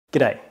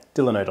G'day,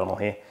 Dylan O'Donnell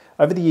here.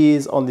 Over the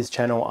years on this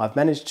channel, I've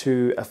managed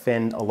to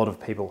offend a lot of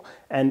people.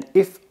 And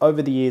if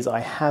over the years I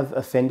have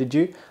offended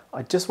you,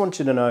 I just want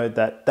you to know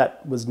that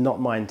that was not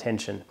my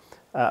intention.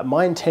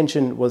 My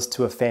intention was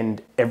to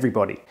offend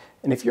everybody.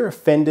 And if you're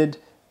offended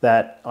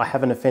that I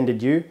haven't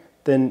offended you,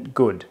 then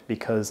good,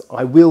 because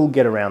I will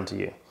get around to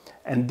you.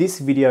 And this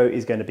video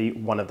is going to be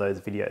one of those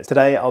videos.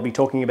 Today, I'll be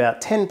talking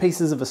about 10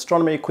 pieces of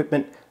astronomy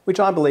equipment which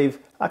I believe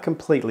are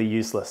completely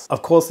useless.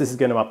 Of course, this is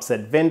going to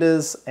upset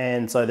vendors,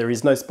 and so there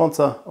is no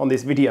sponsor on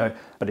this video.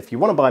 But if you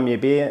want to buy me a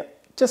beer,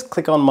 just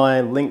click on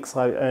my links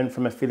I earn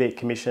from affiliate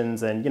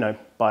commissions and,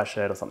 buy a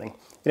shirt or something.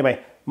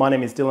 Anyway, my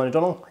name is Dylan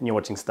O'Donnell, and you're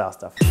watching Star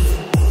Stuff.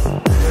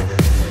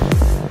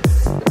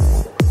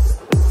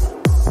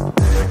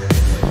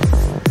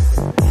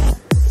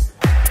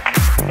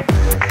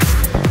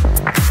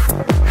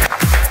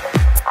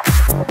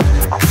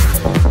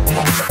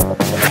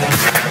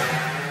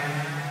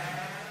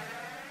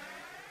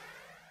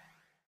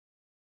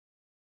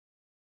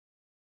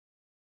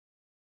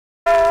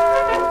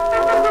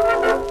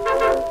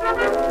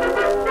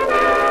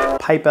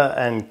 Paper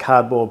and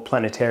cardboard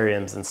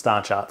planetariums and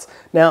star charts.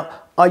 Now,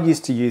 I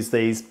used to use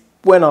these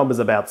when I was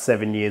about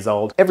 7 years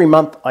old. Every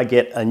month I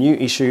get a new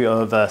issue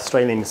of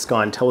Australian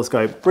Sky and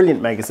Telescope,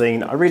 brilliant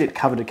magazine. I read it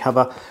cover to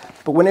cover,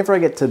 but whenever I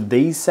get to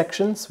these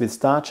sections with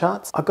star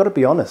charts, I've got to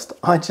be honest,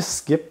 I just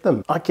skip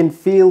them. I can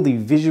feel the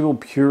visual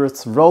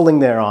purists rolling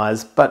their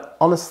eyes, but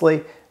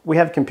honestly, we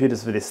have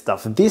computers for this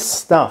stuff. This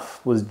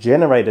stuff was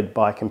generated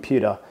by a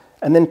computer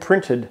and then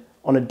printed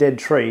on a dead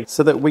tree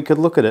so that we could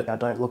look at it. I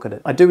don't look at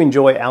it. I do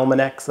enjoy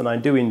almanacs and I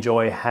do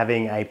enjoy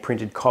having a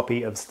printed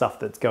copy of stuff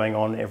that's going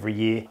on every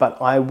year,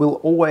 but I will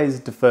always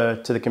defer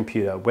to the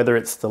computer, whether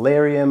it's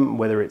Stellarium,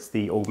 whether it's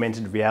the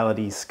augmented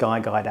reality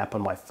Sky Guide app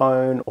on my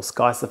phone or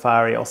Sky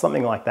Safari or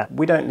something like that.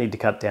 We don't need to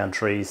cut down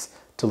trees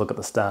to look at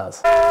the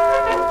stars.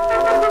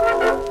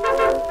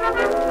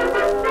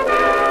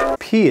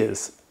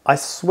 Piers. I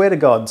swear to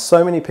God,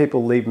 so many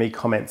people leave me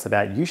comments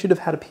about you should have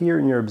had a pier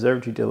in your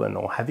observatory, Dylan,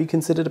 or have you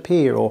considered a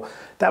pier, or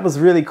that was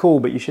really cool,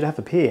 but you should have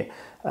a pier.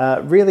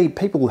 Really,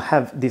 people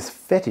have this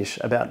fetish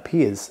about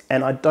piers,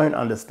 and I don't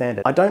understand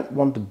it. I don't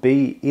want to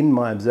be in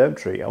my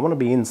observatory. I want to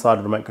be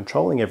inside remote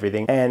controlling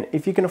everything, and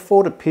if you can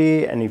afford a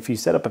pier, and if you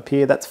set up a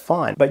pier, that's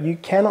fine. But you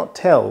cannot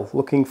tell,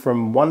 looking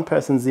from one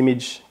person's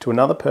image to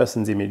another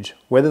person's image,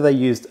 whether they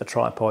used a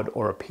tripod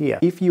or a pier.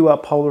 If you are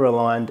polar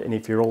aligned, and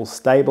if you're all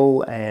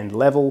stable and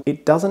level,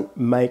 it doesn't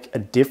make a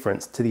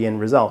difference to the end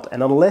result.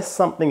 And unless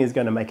something is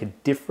going to make a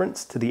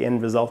difference to the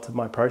end result of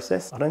my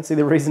process, I don't see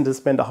the reason to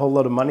spend a whole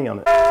lot of money on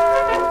it.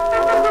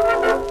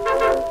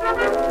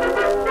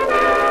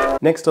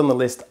 Next on the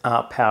list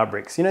are power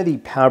bricks. You know, the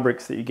power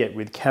bricks that you get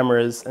with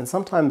cameras, and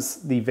sometimes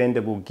the vendor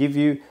will give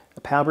you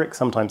a power brick,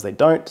 sometimes they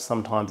don't,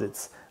 sometimes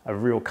it's a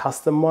real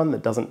custom one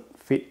that doesn't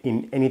fit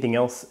in anything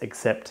else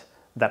except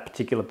that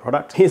particular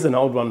product. Here's an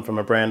old one from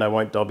a brand I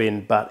won't dob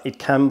in, but it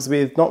comes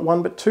with not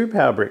one but two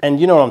power bricks.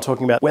 And you know what I'm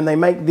talking about. When they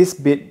make this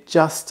bit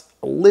just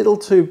a little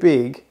too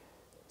big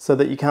so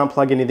that you can't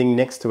plug anything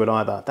next to it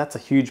either. That's a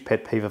huge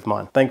pet peeve of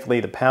mine.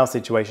 Thankfully, the power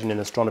situation in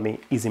astronomy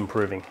is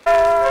improving.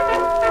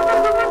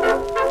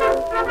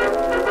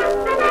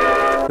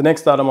 The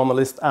next item on the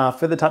list are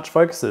feather touch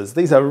focuses.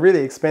 These are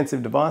really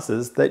expensive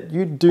devices that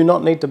you do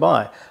not need to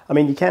buy. I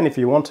mean, you can if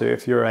you want to,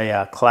 if you're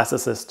a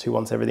classicist who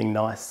wants everything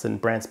nice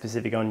and brand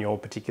specific on your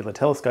particular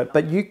telescope,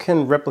 but you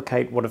can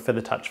replicate what a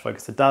feather touch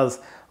focuser does,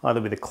 either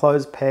with a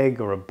closed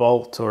peg or a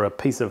bolt or a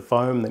piece of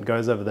foam that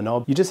goes over the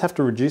knob. You just have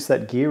to reduce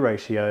that gear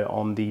ratio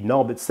on the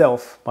knob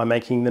itself by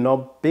making the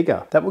knob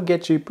bigger. That will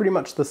get you pretty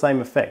much the same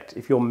effect.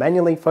 If you're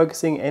manually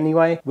focusing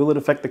anyway, will it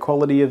affect the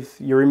quality of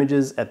your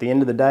images at the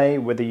end of the day,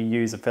 whether you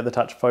use a feather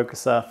touch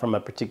focuser from a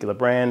particular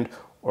brand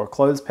or a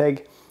closed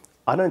peg?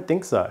 I don't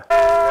think so.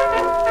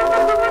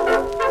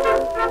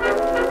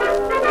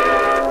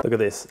 Look at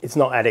this, it's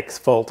not ADEC's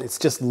fault, it's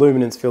just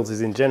luminance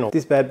filters in general.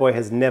 This bad boy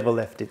has never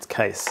left its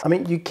case. I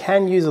mean, you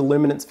can use a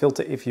luminance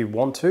filter if you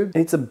want to.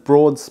 It's a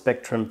broad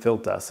spectrum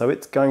filter, so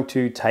it's going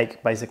to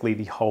take basically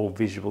the whole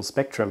visual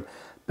spectrum.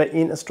 But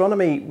in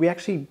astronomy, we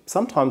actually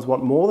sometimes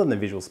want more than the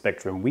visual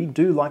spectrum. We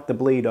do like to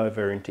bleed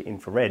over into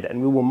infrared,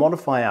 and we will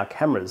modify our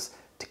cameras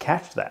to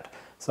catch that.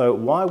 So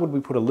why would we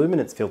put a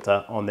luminance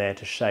filter on there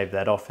to shave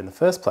that off in the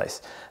first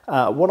place?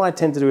 What I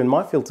tend to do in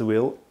my filter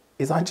wheel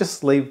is I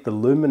just leave the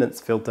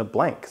luminance filter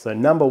blank. So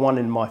number one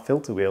in my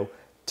filter wheel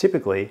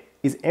typically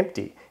is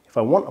empty. If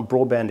I want a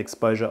broadband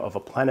exposure of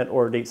a planet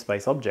or a deep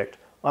space object,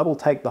 I will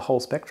take the whole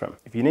spectrum.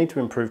 If you need to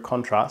improve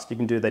contrast, you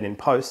can do that in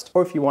post,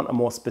 or if you want a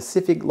more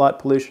specific light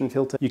pollution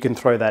filter, you can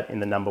throw that in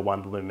the number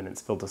one luminance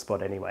filter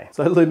spot anyway.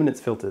 So luminance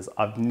filters,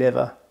 I've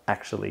never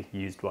actually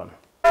used one.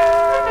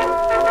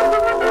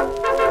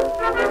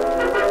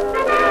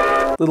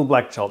 Little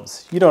black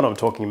jobs, you know what I'm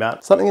talking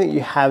about. Something that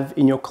you have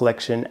in your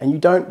collection and you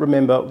don't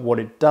remember what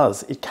it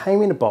does. It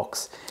came in a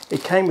box.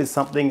 It came with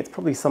something, it's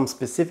probably some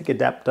specific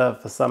adapter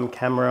for some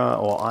camera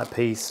or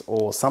eyepiece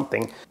or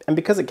something. And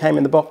because it came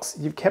in the box,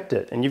 you've kept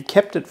it. And you've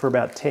kept it for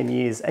about 10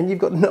 years and you've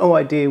got no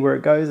idea where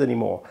it goes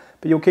anymore.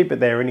 But you'll keep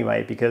it there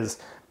anyway because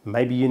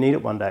Maybe you need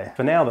it one day.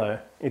 For now though,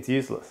 it's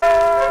useless.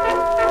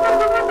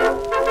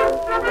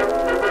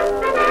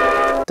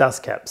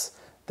 Dust caps.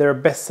 They're a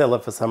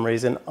bestseller for some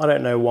reason, I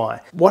don't know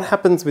why. What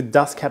happens with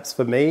dust caps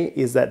for me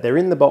is that they're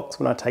in the box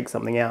when I take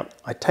something out.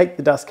 I take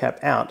the dust cap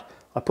out,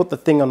 I put the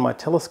thing on my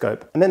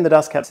telescope, and then the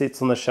dust cap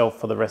sits on the shelf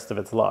for the rest of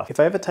its life. If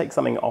I ever take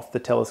something off the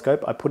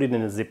telescope, I put it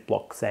in a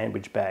Ziploc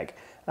sandwich bag.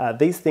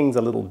 These things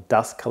are little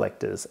dust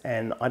collectors,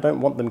 and I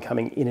don't want them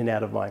coming in and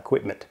out of my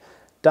equipment.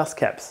 Dust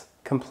caps,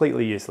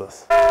 completely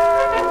useless.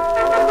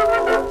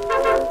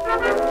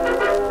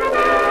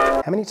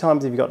 How many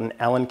times have you got an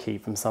Allen key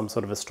from some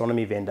sort of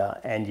astronomy vendor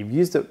and you've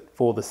used it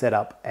for the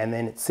setup and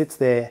then it sits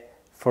there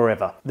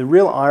forever? The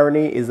real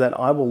irony is that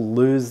I will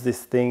lose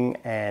this thing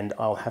and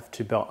I'll have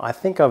to buy. I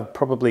think I've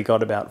probably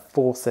got about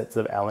 4 sets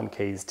of Allen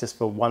keys just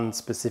for one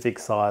specific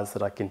size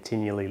that I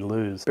continually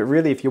lose. But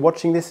really, if you're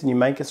watching this and you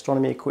make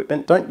astronomy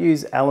equipment, don't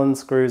use Allen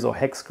screws or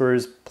hex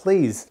screws,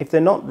 please. If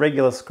they're not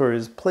regular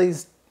screws,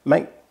 please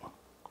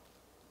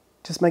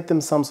just make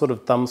them some sort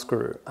of thumb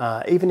screw.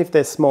 Even if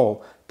they're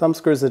small, thumb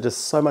screws are just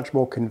so much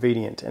more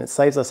convenient and it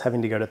saves us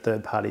having to go to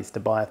third parties to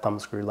buy a thumb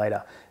screw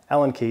later.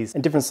 Allen keys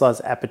and different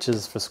size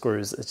apertures for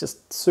screws, it's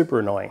just super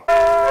annoying.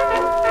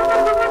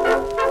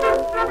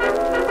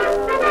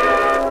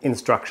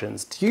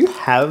 Instructions. Do you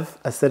have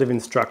a set of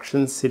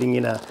instructions sitting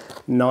in a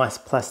nice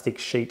plastic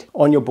sheet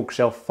on your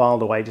bookshelf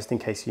filed away just in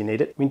case you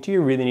need it? I mean, do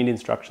you really need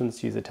instructions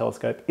to use a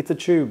telescope? It's a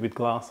tube with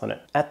glass on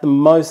it. At the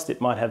most, it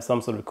might have some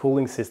sort of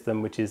cooling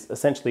system which is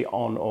essentially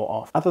on or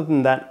off. Other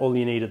than that, all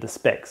you need are the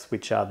specs,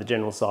 which are the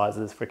general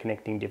sizes for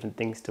connecting different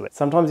things to it.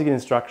 Sometimes you get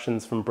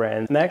instructions from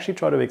brands and they actually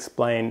try to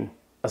explain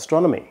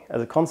astronomy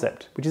as a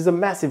concept, which is a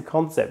massive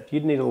concept.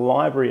 You'd need a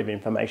library of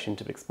information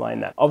to explain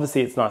that. Obviously,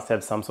 it's nice to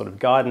have some sort of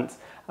guidance,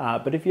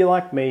 but if you're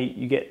like me,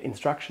 you get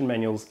instruction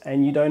manuals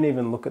and you don't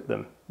even look at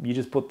them. You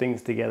just put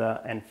things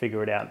together and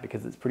figure it out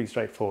because it's pretty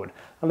straightforward,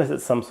 unless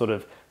it's some sort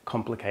of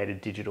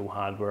complicated digital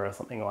hardware or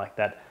something like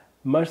that.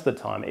 Most of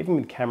the time, even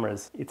with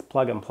cameras, it's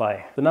plug and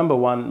play. The number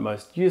one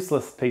most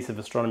useless piece of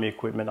astronomy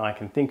equipment I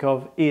can think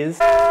of is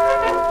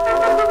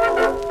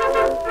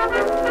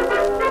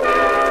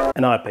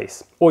an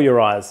eyepiece, or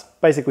your eyes,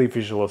 basically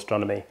visual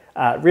astronomy.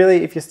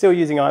 Really, if you're still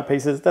using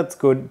eyepieces, that's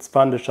good. It's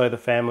fun to show the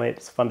family,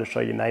 it's fun to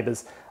show your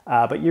neighbors,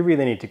 but you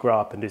really need to grow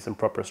up and do some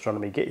proper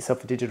astronomy. Get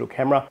yourself a digital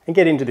camera and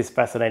get into this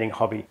fascinating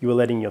hobby. You are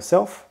letting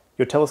yourself,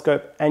 your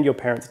telescope, and your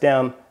parents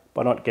down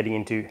by not getting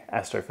into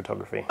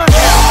astrophotography.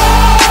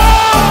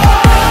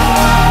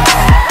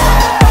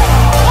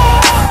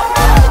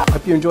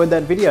 Hope you enjoyed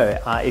that video.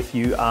 If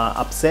you are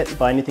upset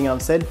by anything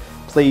I've said,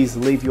 please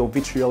leave your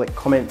vitriolic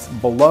comments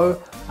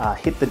below,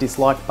 hit the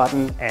dislike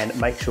button and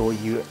make sure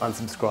you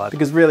unsubscribe,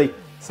 because really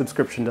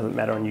subscription doesn't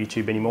matter on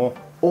YouTube anymore.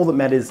 All that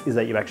matters is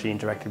that you actually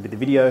interacted with the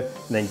video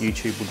and then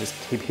YouTube will just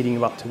keep hitting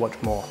you up to watch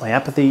more. My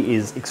apathy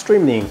is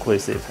extremely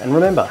inclusive, and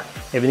remember,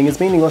 everything is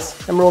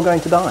meaningless and we're all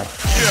going to die.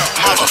 Yeah,